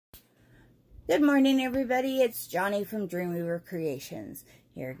Good morning, everybody. It's Jonnie from Drmwvr Creations,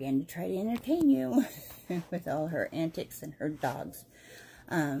 here again to try to entertain you with all her antics and her dogs.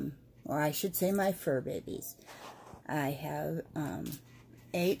 Or I should say my fur babies. I have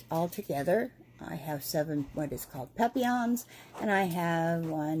 8 altogether. I have 7 what is called Papillons, and I have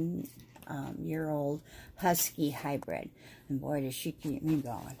 1 year-old Husky hybrid. And boy, does she keep me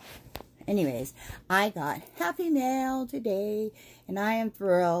going. Anyways, I got Happy Mail today, and I am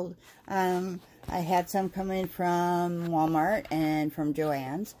thrilled. I had some coming from Walmart and from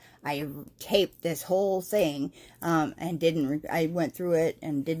Joann's. I taped this whole thing and I went through it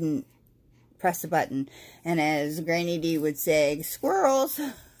and didn't press the button. And as Granny D would say, squirrels!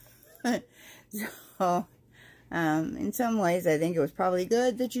 So, in some ways, I think it was probably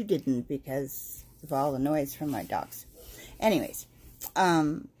good that you didn't because of all the noise from my dogs. Anyways,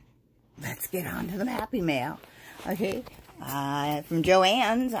 let's get on to the Happy Mail. Okay, from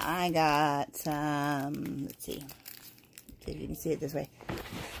Joann's, I got some, let's see if you can see it this way.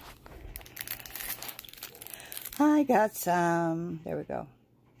 I got some, there we go.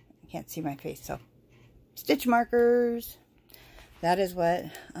 I can't see my face, so stitch markers. That is what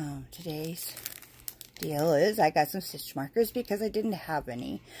today's deal is. I got some stitch markers because I didn't have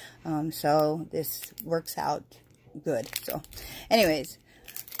any. So this works out good. So anyways,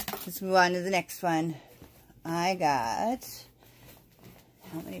 let's move on to the next one. I got,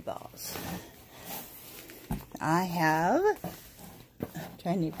 how many balls? I have, I'm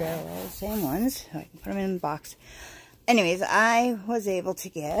trying to grab all the same ones so I can put them in the box. Anyways, I was able to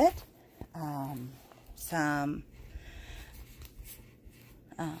get some,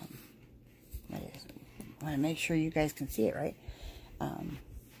 what is it? I want to make sure you guys can see it right.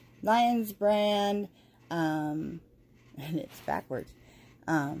 Lions brand, and it's backwards.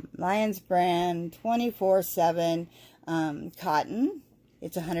 Lions brand 24/7 cotton.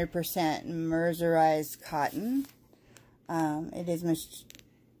 It's 100% mercerized cotton. It is it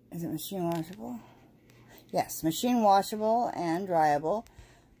machine washable? Yes, machine washable and dryable.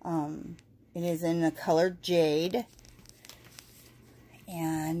 It is in the color jade.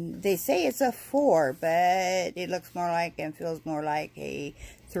 And they say it's a 4, but it looks more like and feels more like a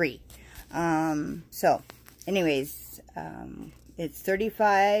 3. So, anyways, it's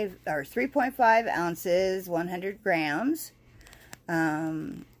 3.5 ounces, 100 grams,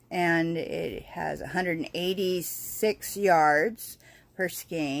 and it has 186 yards per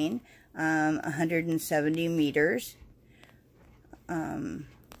skein, 170 meters.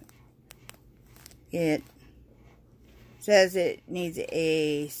 It says it needs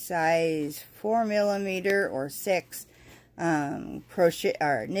a size 4mm or 6 crochet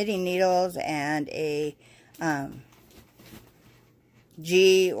or knitting needles and a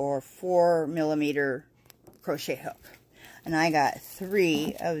G or 4mm crochet hook. And I got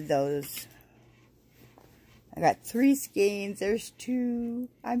 3 of those. I got 3 skeins. There's 2.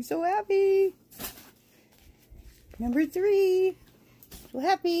 I'm so happy. Number 3. So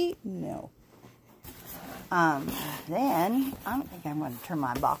happy? No. Then, I don't think I'm going to turn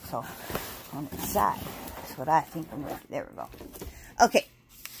my box off on its side. That's what I think I'm going to do. There we go. Okay,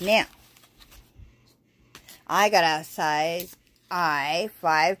 now, I got a size I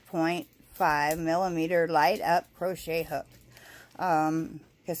 5.5mm light up crochet hook.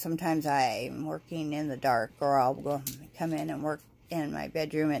 Because sometimes I'm working in the dark, or I'll come in and work in my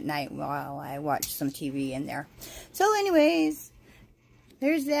bedroom at night while I watch some TV in there. So anyways,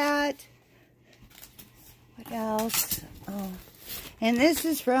 there's that. What else? Oh, and this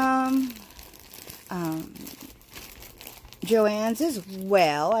is from Joann's as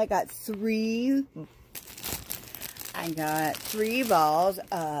well. I got 3 balls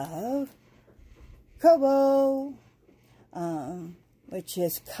of Kobo, which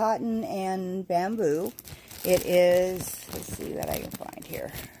is cotton and bamboo. It is, let's see what I can find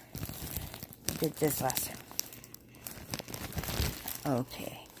here. I did this last time.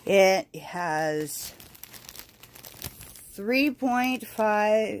 Okay. It has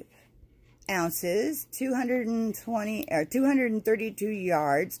 3.5 ounces, 232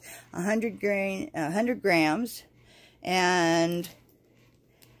 yards, 100 grams, and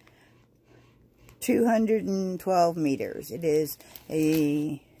 212 meters. It is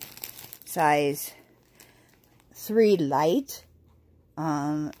a size 3 light,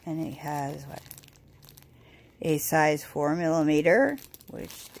 and it has what? A size 4mm,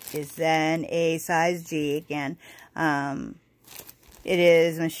 which is then a size G again. It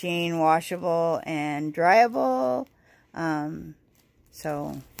is machine washable and dryable.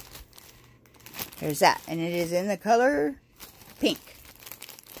 So there's that. And it is in the color pink.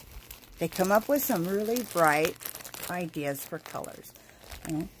 They come up with some really bright ideas for colors.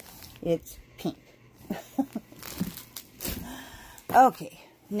 It's pink. Okay,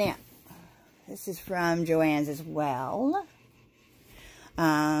 now, this is from Joann's as well.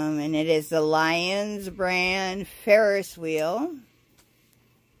 And it is the Lions brand Ferris wheel.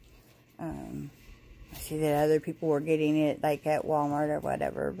 I see that other people were getting it like at Walmart or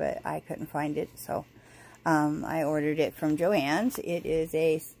whatever, but I couldn't find it, so I ordered it from Joann's. It is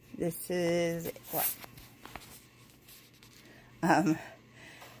a, this is what?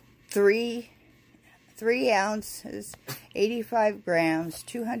 3 ounces, 85 grams,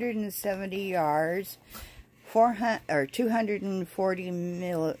 270 yards, 240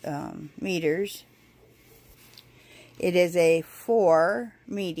 meters. It is a 4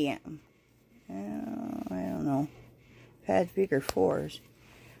 medium. I don't know. I've had bigger 4s.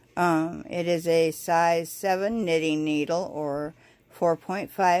 It is a size 7 knitting needle, or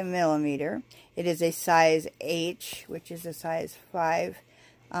 4.5 millimeter. It is a size H, which is a size 5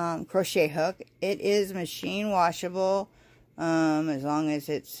 crochet hook. It is machine washable as long as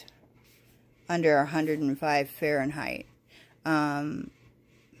it's under 105 Fahrenheit. And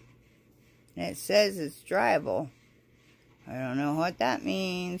it says it's dryable. I don't know what that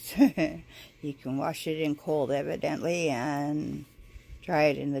means. You can wash it in cold, evidently, and dry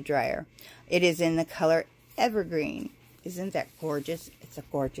it in the dryer. It is in the color Evergreen. Isn't that gorgeous? It's a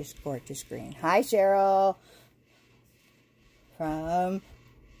gorgeous, gorgeous green. Hi, Cheryl. From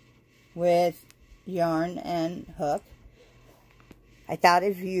With Yarn and Hook. I thought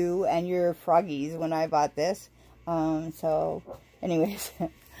of you and your froggies when I bought this. So, anyways,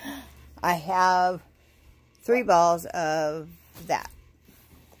 I have 3 balls of that.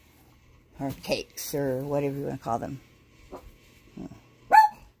 Or cakes, or whatever you want to call them.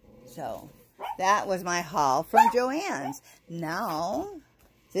 So, that was my haul from Joann's. Now,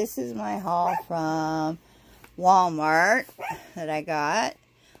 this is my haul from Walmart that I got.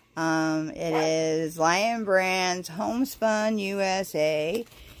 It is Lion Brand's Homespun USA,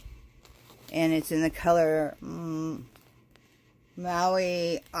 and it's in the color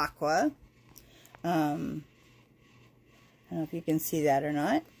Maui Aqua. I don't know if you can see that or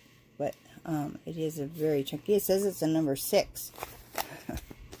not, but it is a very chunky. It says it's a number 6.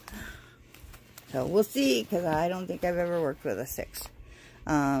 So we'll see, because I don't think I've ever worked with a 6.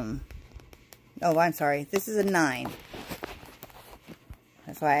 Oh, I'm sorry. This is a 9.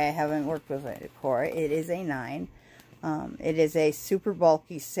 That's why I haven't worked with it before. It is a 9. It is a super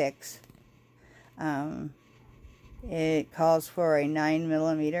bulky 6. It calls for a 9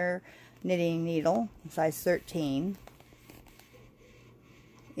 millimeter knitting needle, size 13.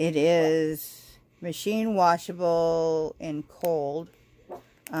 It is machine washable in cold.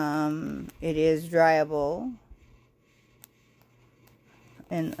 It is dryable,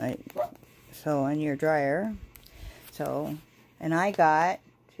 and so in your dryer. So, and I got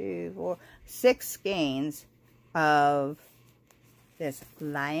 2, 4, 6 skeins of this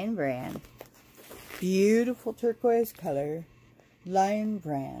Lion Brand, beautiful turquoise color, Lion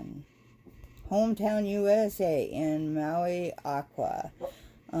Brand, Hometown USA in Maui Aqua.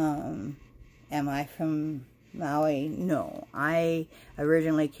 Am I from Maui? No. I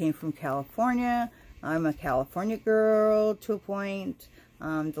originally came from California. I'm a California girl to a point.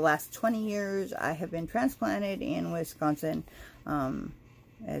 The last 20 years I have been transplanted in Wisconsin,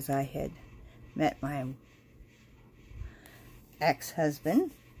 as I had met my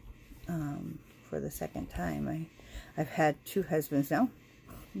ex-husband for the second time. I've had 2 husbands now.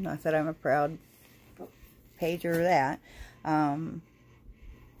 Not that I'm a proud pager of that.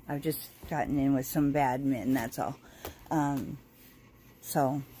 I've just gotten in with some bad men, that's all.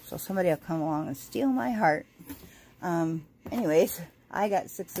 So somebody will come along and steal my heart. Anyways, I got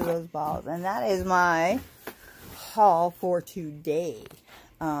 6 of those balls, and that is my haul for today.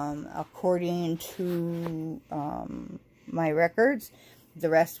 According to my records, the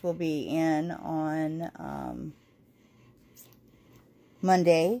rest will be in on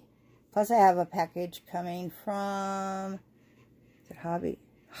Monday. Plus, I have a package coming from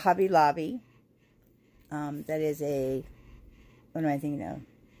Hobby Lobby. That is a, what am I thinking of?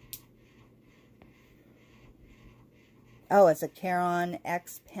 Oh, it's a Caron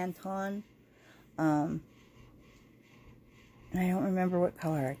X Pantone. And I don't remember what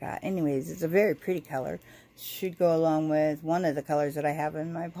color I got. Anyways, it's a very pretty color. Should go along with one of the colors that I have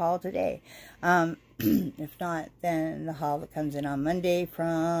in my haul today. If not, then the haul that comes in on Monday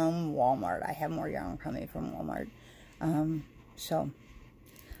from Walmart. I have more yarn coming from Walmart.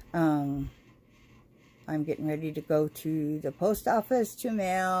 I'm getting ready to go to the post office to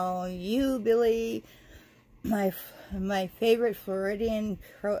mail you, Billie, my favorite Floridian,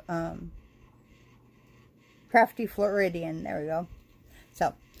 Crafty Floridian. There we go.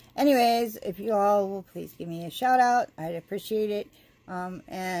 So, anyways, if you all will please give me a shout out, I'd appreciate it.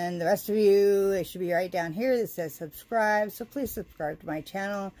 And the rest of you, it should be right down here that says subscribe. So please subscribe to my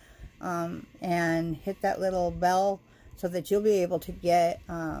channel and hit that little bell so that you'll be able to get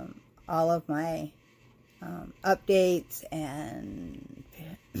all of my updates and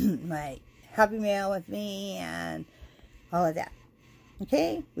my Happy Mail with me and all of that.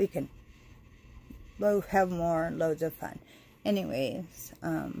 Okay, we can both have more loads of fun. Anyways,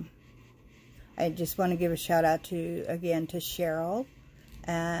 I just want to give a shout out to Cheryl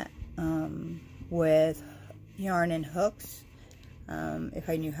at with Yarn and Hooks. If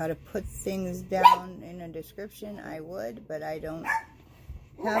I knew how to put things down in a description, I would, but I don't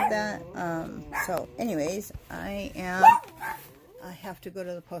have that. So anyways, I have to go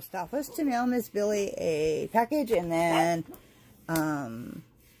to the post office to mail Miss Billie a package and then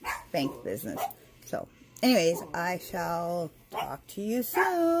bank business. So anyways, I shall talk to you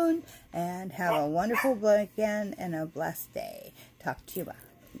soon and have a wonderful weekend and a blessed day. Talk to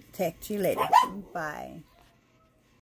you later. Bye.